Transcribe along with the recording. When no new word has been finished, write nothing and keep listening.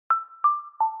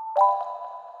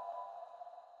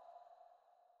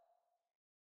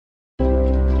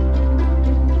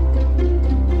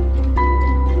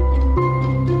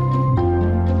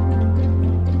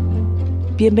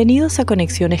Bienvenidos a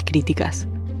Conexiones Críticas,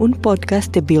 un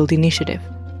podcast de Build Initiative.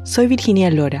 Soy Virginia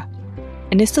Lora.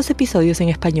 En estos episodios en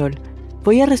español,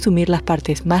 voy a resumir las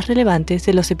partes más relevantes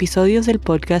de los episodios del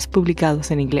podcast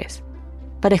publicados en inglés.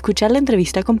 Para escuchar la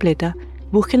entrevista completa,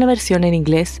 busquen la versión en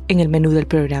inglés en el menú del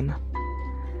programa.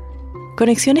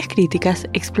 Conexiones Críticas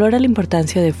explora la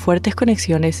importancia de fuertes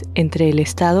conexiones entre el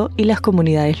Estado y las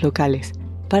comunidades locales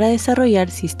para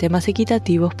desarrollar sistemas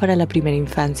equitativos para la primera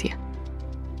infancia.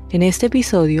 En este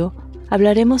episodio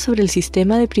hablaremos sobre el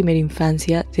sistema de primera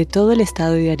infancia de todo el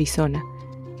estado de Arizona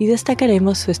y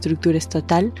destacaremos su estructura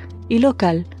estatal y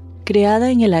local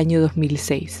creada en el año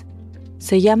 2006.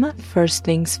 Se llama First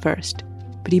Things First,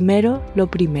 primero lo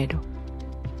primero,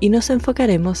 y nos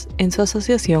enfocaremos en su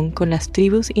asociación con las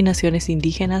tribus y naciones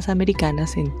indígenas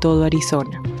americanas en todo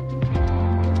Arizona.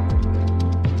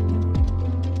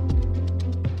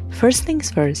 First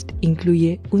Things First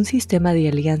incluye un sistema de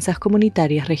alianzas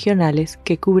comunitarias regionales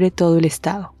que cubre todo el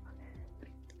estado.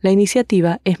 La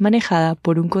iniciativa es manejada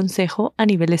por un consejo a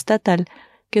nivel estatal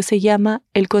que se llama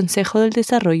el Consejo del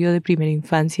Desarrollo de Primera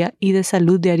Infancia y de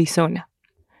Salud de Arizona,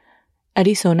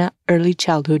 Arizona Early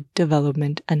Childhood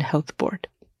Development and Health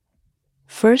Board.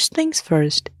 First Things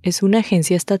First es una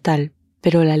agencia estatal,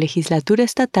 pero la legislatura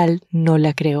estatal no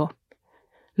la creó.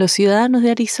 Los ciudadanos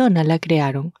de Arizona la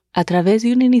crearon a través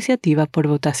de una iniciativa por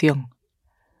votación.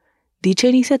 Dicha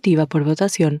iniciativa por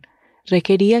votación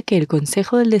requería que el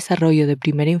Consejo del Desarrollo de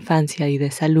Primera Infancia y de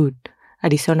Salud,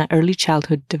 Arizona Early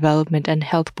Childhood Development and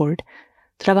Health Board,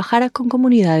 trabajara con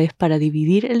comunidades para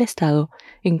dividir el estado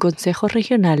en consejos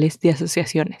regionales de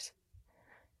asociaciones.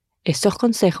 Estos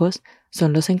consejos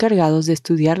son los encargados de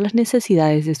estudiar las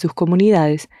necesidades de sus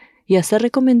comunidades y hacer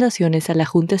recomendaciones a la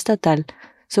Junta Estatal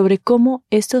sobre cómo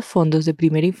estos fondos de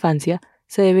primera infancia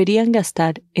se deberían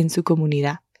gastar en su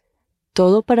comunidad,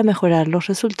 todo para mejorar los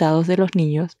resultados de los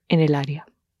niños en el área.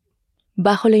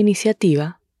 Bajo la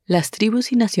iniciativa, las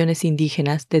tribus y naciones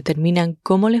indígenas determinan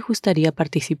cómo les gustaría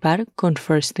participar con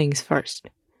First Things First.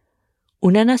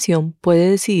 Una nación puede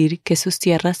decidir que sus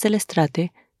tierras se les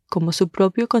trate como su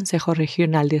propio consejo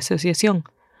regional de asociación,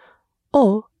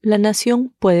 o la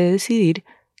nación puede decidir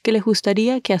que les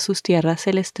gustaría que a sus tierras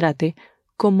se les trate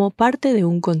como parte de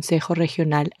un consejo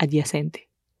regional adyacente.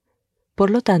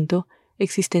 Por lo tanto,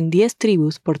 existen 10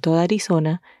 tribus por toda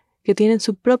Arizona que tienen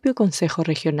su propio consejo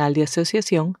regional de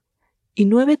asociación y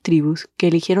 9 tribus que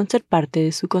eligieron ser parte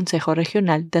de su consejo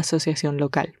regional de asociación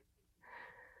local.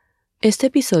 Este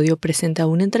episodio presenta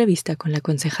una entrevista con la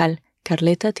concejal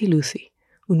Carletta Tilussi,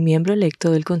 un miembro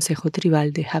electo del Consejo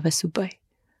Tribal de Havasupai.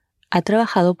 Ha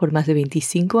trabajado por más de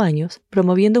 25 años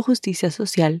promoviendo justicia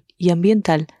social y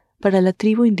ambiental para la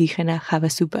tribu indígena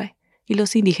Havasupai y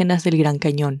los indígenas del Gran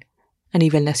Cañón, a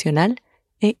nivel nacional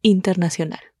e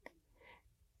internacional.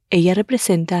 Ella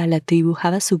representa a la tribu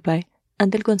Havasupai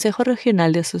ante el Consejo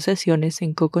Regional de Asociaciones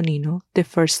en Coconino de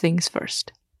First Things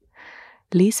First.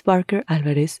 Liz Barker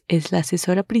Álvarez es la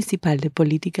asesora principal de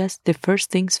políticas de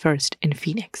First Things First en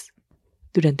Phoenix.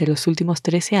 Durante los últimos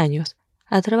 13 años,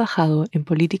 ha trabajado en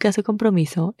políticas de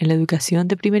compromiso en la educación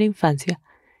de primera infancia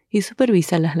y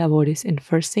supervisa las labores en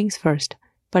First Things First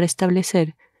para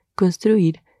establecer,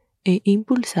 construir e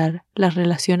impulsar las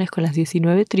relaciones con las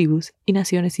 19 tribus y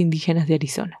naciones indígenas de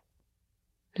Arizona.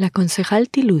 La concejal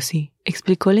Tilussi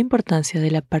explicó la importancia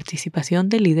de la participación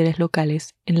de líderes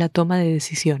locales en la toma de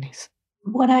decisiones.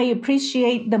 What I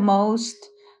appreciate the most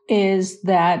is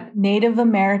that Native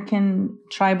American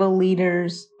tribal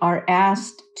leaders are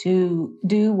asked to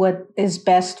do what is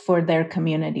best for their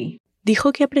community.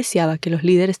 Dijo que apreciaba que los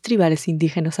líderes tribales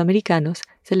indígenas americanos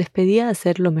se les pedía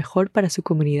hacer lo mejor para su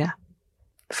comunidad.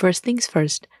 First Things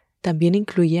First también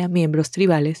incluye a miembros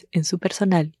tribales en su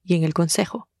personal y en el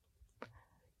consejo.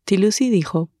 Tilussi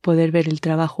dijo poder ver el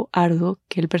trabajo arduo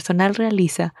que el personal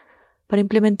realiza para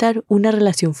implementar una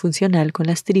relación funcional con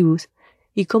las tribus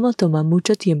y cómo toma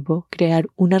mucho tiempo crear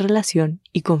una relación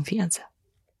y confianza.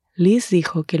 Liz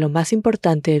dijo que lo más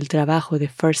importante del trabajo de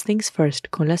First Things First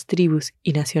con las tribus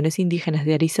y naciones indígenas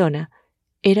de Arizona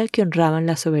era que honraban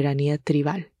la soberanía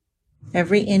tribal.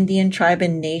 Every Indian tribe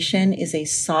and nation is a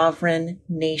sovereign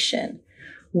nation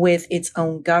with its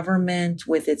own government,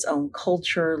 with its own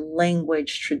culture,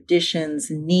 language, traditions,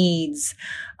 needs,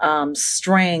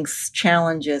 strengths,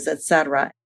 challenges,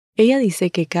 etc. Ella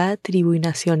dice que cada tribu y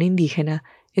nación indígena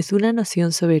es una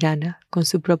nación soberana con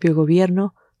su propio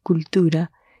gobierno,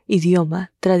 cultura,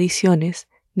 idioma, tradiciones,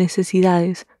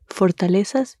 necesidades,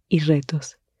 fortalezas y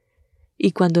retos.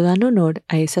 y cuando dan honor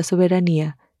a esa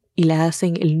soberanía y la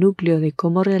hacen el núcleo de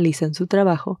cómo realizan su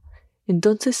trabajo,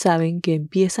 entonces saben que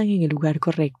empiezan en el lugar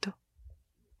correcto.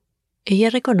 Ella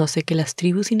reconoce que las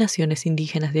tribus y naciones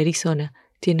indígenas de Arizona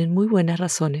tienen muy buenas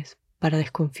razones para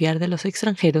desconfiar de los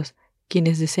extranjeros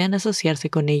quienes desean asociarse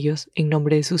con ellos en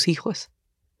nombre de sus hijos.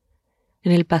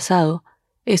 En el pasado,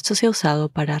 esto se ha usado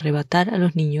para arrebatar a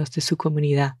los niños de su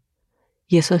comunidad,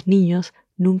 y esos niños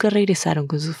nunca regresaron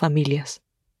con sus familias.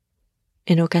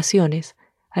 En ocasiones,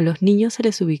 a los niños se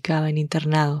les ubicaba en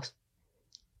internados.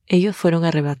 Ellos fueron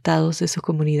arrebatados de su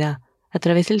comunidad a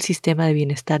través del sistema de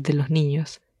bienestar de los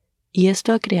niños, y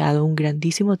esto ha creado un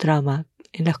grandísimo trauma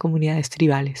en las comunidades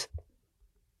tribales.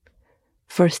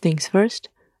 First Things First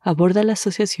aborda la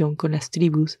asociación con las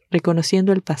tribus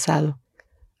reconociendo el pasado,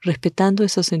 respetando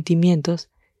esos sentimientos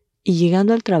y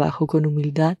llegando al trabajo con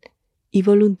humildad y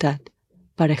voluntad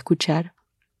para escuchar,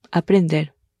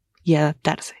 aprender y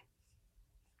adaptarse.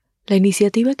 La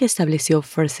iniciativa que estableció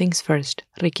First Things First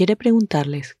requiere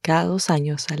preguntarles cada 2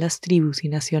 años a las tribus y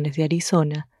naciones de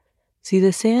Arizona si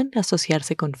desean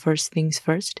asociarse con First Things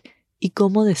First y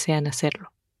cómo desean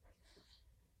hacerlo.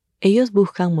 Ellos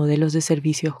buscan modelos de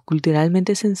servicios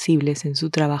culturalmente sensibles en su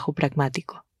trabajo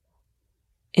pragmático.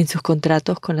 En sus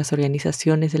contratos con las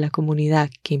organizaciones de la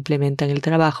comunidad que implementan el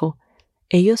trabajo,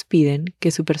 ellos piden que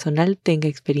su personal tenga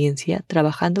experiencia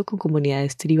trabajando con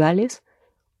comunidades tribales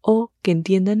o que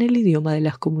entiendan el idioma de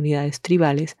las comunidades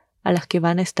tribales a las que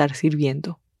van a estar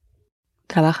sirviendo.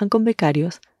 Trabajan con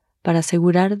becarios para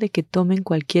asegurar de que tomen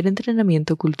cualquier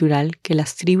entrenamiento cultural que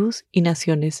las tribus y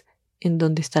naciones en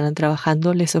donde estarán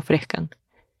trabajando les ofrezcan,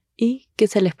 y que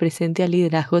se les presente al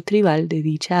liderazgo tribal de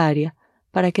dicha área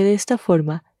para que de esta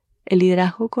forma el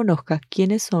liderazgo conozca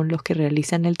quiénes son los que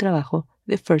realizan el trabajo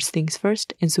de First Things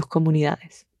First en sus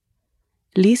comunidades.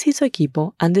 Liz y su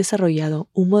equipo han desarrollado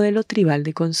un modelo tribal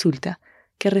de consulta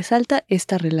que resalta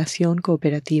esta relación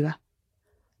cooperativa.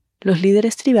 Los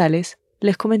líderes tribales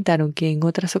les comentaron que en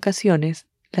otras ocasiones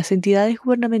las entidades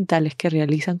gubernamentales que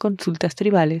realizan consultas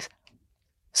tribales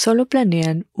solo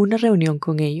planean una reunión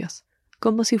con ellos,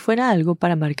 como si fuera algo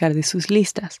para marcar de sus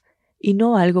listas y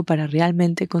no algo para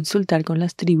realmente consultar con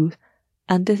las tribus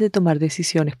antes de tomar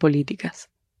decisiones políticas.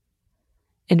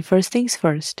 En First Things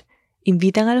First,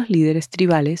 invitan a los líderes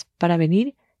tribales para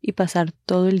venir y pasar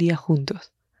todo el día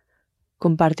juntos.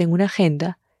 Comparten una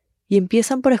agenda y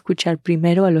empiezan por escuchar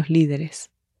primero a los líderes.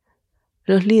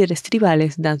 Los líderes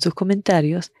tribales dan sus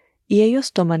comentarios y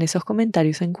ellos toman esos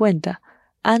comentarios en cuenta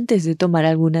antes de tomar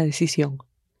alguna decisión.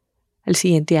 Al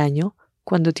siguiente año,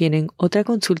 cuando tienen otra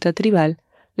consulta tribal,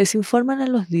 les informan a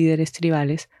los líderes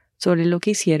tribales sobre lo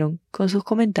que hicieron con sus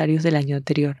comentarios del año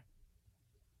anterior.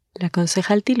 La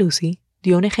concejal Tilusi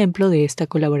dio un ejemplo de esta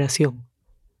colaboración.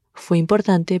 Fue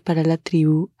importante para la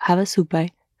tribu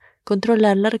Havasupai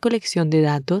controlar la recolección de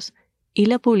datos y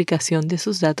la publicación de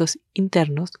sus datos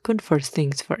internos con First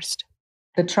Things First.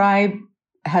 The tribe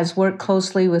has worked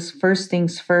closely with First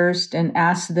Things First and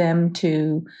asked them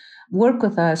to work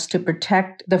with us to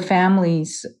protect the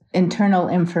family's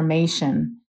internal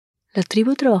information. La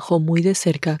tribu trabajó muy de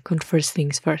cerca con First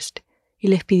Things First y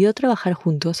les pidió trabajar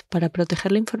juntos para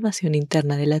proteger la información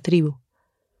interna de la tribu.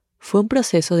 Fue un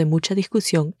proceso de mucha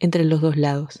discusión entre los dos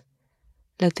lados.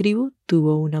 La tribu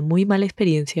tuvo una muy mala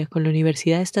experiencia con la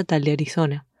Universidad Estatal de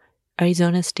Arizona,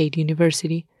 Arizona State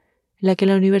University, en la que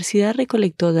la universidad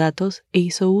recolectó datos e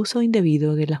hizo uso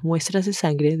indebido de las muestras de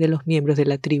sangre de los miembros de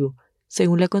la tribu,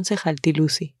 según la concejal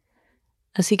Tilusi.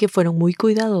 Así que fueron muy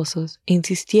cuidadosos e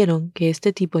insistieron que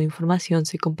este tipo de información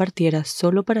se compartiera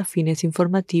solo para fines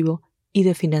informativos y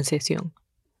de financiación.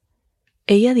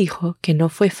 Ella dijo que no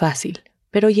fue fácil,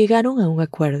 pero llegaron a un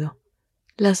acuerdo.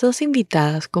 Las dos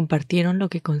invitadas compartieron lo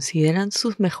que consideran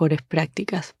sus mejores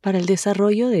prácticas para el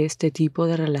desarrollo de este tipo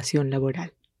de relación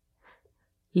laboral.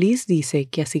 Liz dice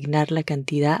que asignar la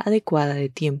cantidad adecuada de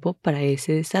tiempo para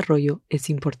ese desarrollo es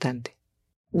importante.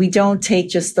 We don't take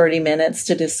just 30 minutes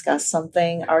to discuss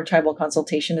something. Our tribal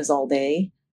consultation is all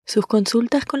day. Sus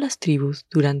consultas con las tribus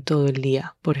duran todo el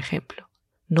día, por ejemplo,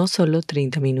 no solo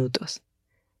 30 minutos.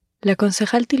 La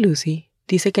concejal Tilusi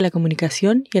dice que la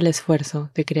comunicación y el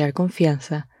esfuerzo de crear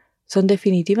confianza son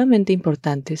definitivamente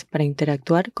importantes para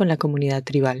interactuar con la comunidad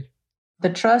tribal. The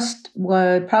trust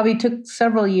probably took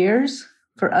several years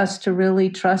for us to really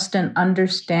trust and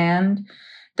understand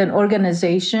the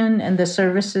organization and the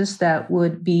services that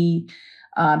would be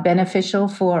beneficial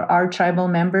for our tribal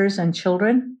members and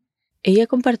children. Ella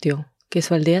compartió que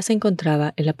su aldea se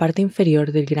encontraba en la parte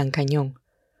inferior del Gran Cañón,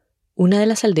 una de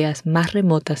las aldeas más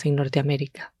remotas en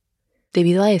Norteamérica.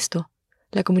 Debido a esto,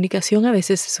 la comunicación a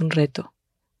veces es un reto.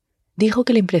 Dijo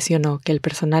que le impresionó que el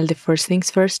personal de First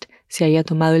Things First se haya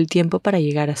tomado el tiempo para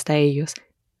llegar hasta ellos.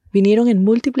 Vinieron en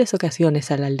múltiples ocasiones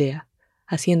a la aldea,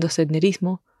 haciendo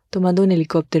senderismo, tomando un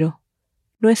helicóptero.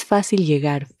 No es fácil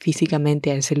llegar físicamente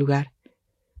a ese lugar.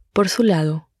 Por su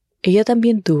lado, ella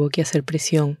también tuvo que hacer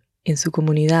presión en su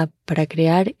comunidad para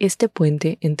crear este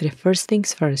puente entre First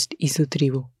Things First y su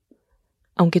tribu.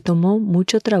 Aunque tomó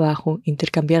mucho trabajo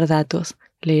intercambiar datos,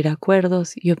 leer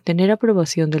acuerdos y obtener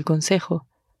aprobación del consejo,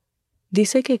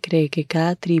 dice que cree que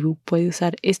cada tribu puede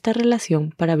usar esta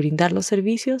relación para brindar los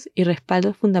servicios y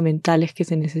respaldos fundamentales que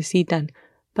se necesitan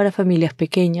para familias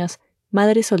pequeñas,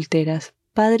 madres solteras,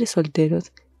 padres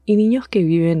solteros y niños que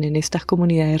viven en estas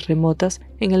comunidades remotas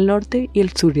en el norte y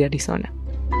el sur de Arizona.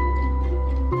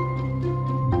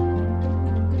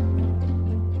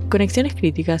 Conexiones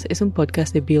Críticas es un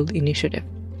podcast de Build Initiative,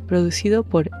 producido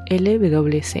por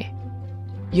LWC.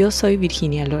 Yo soy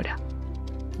Virginia Lora.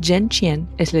 Jen Chien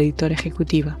es la editora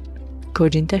ejecutiva.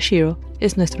 Kojin Tashiro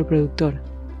es nuestro productor.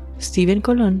 Steven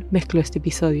Colón mezcló este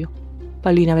episodio.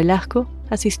 Paulina Velasco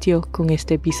asistió con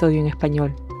este episodio en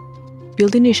español.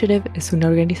 Build Initiative es una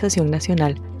organización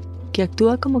nacional que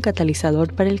actúa como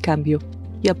catalizador para el cambio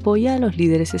y apoya a los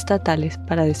líderes estatales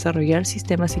para desarrollar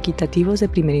sistemas equitativos de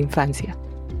primera infancia.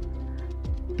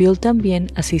 Build también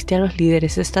asiste a los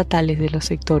líderes estatales de los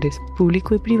sectores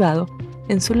público y privado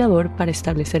en su labor para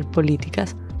establecer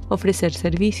políticas, ofrecer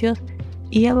servicios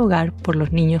y abogar por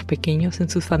los niños pequeños en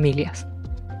sus familias.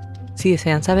 Si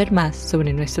desean saber más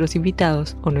sobre nuestros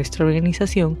invitados o nuestra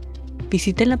organización,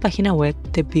 visiten la página web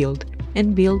de Build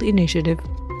en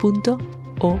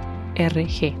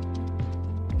buildinitiative.org.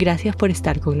 Gracias por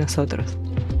estar con nosotros.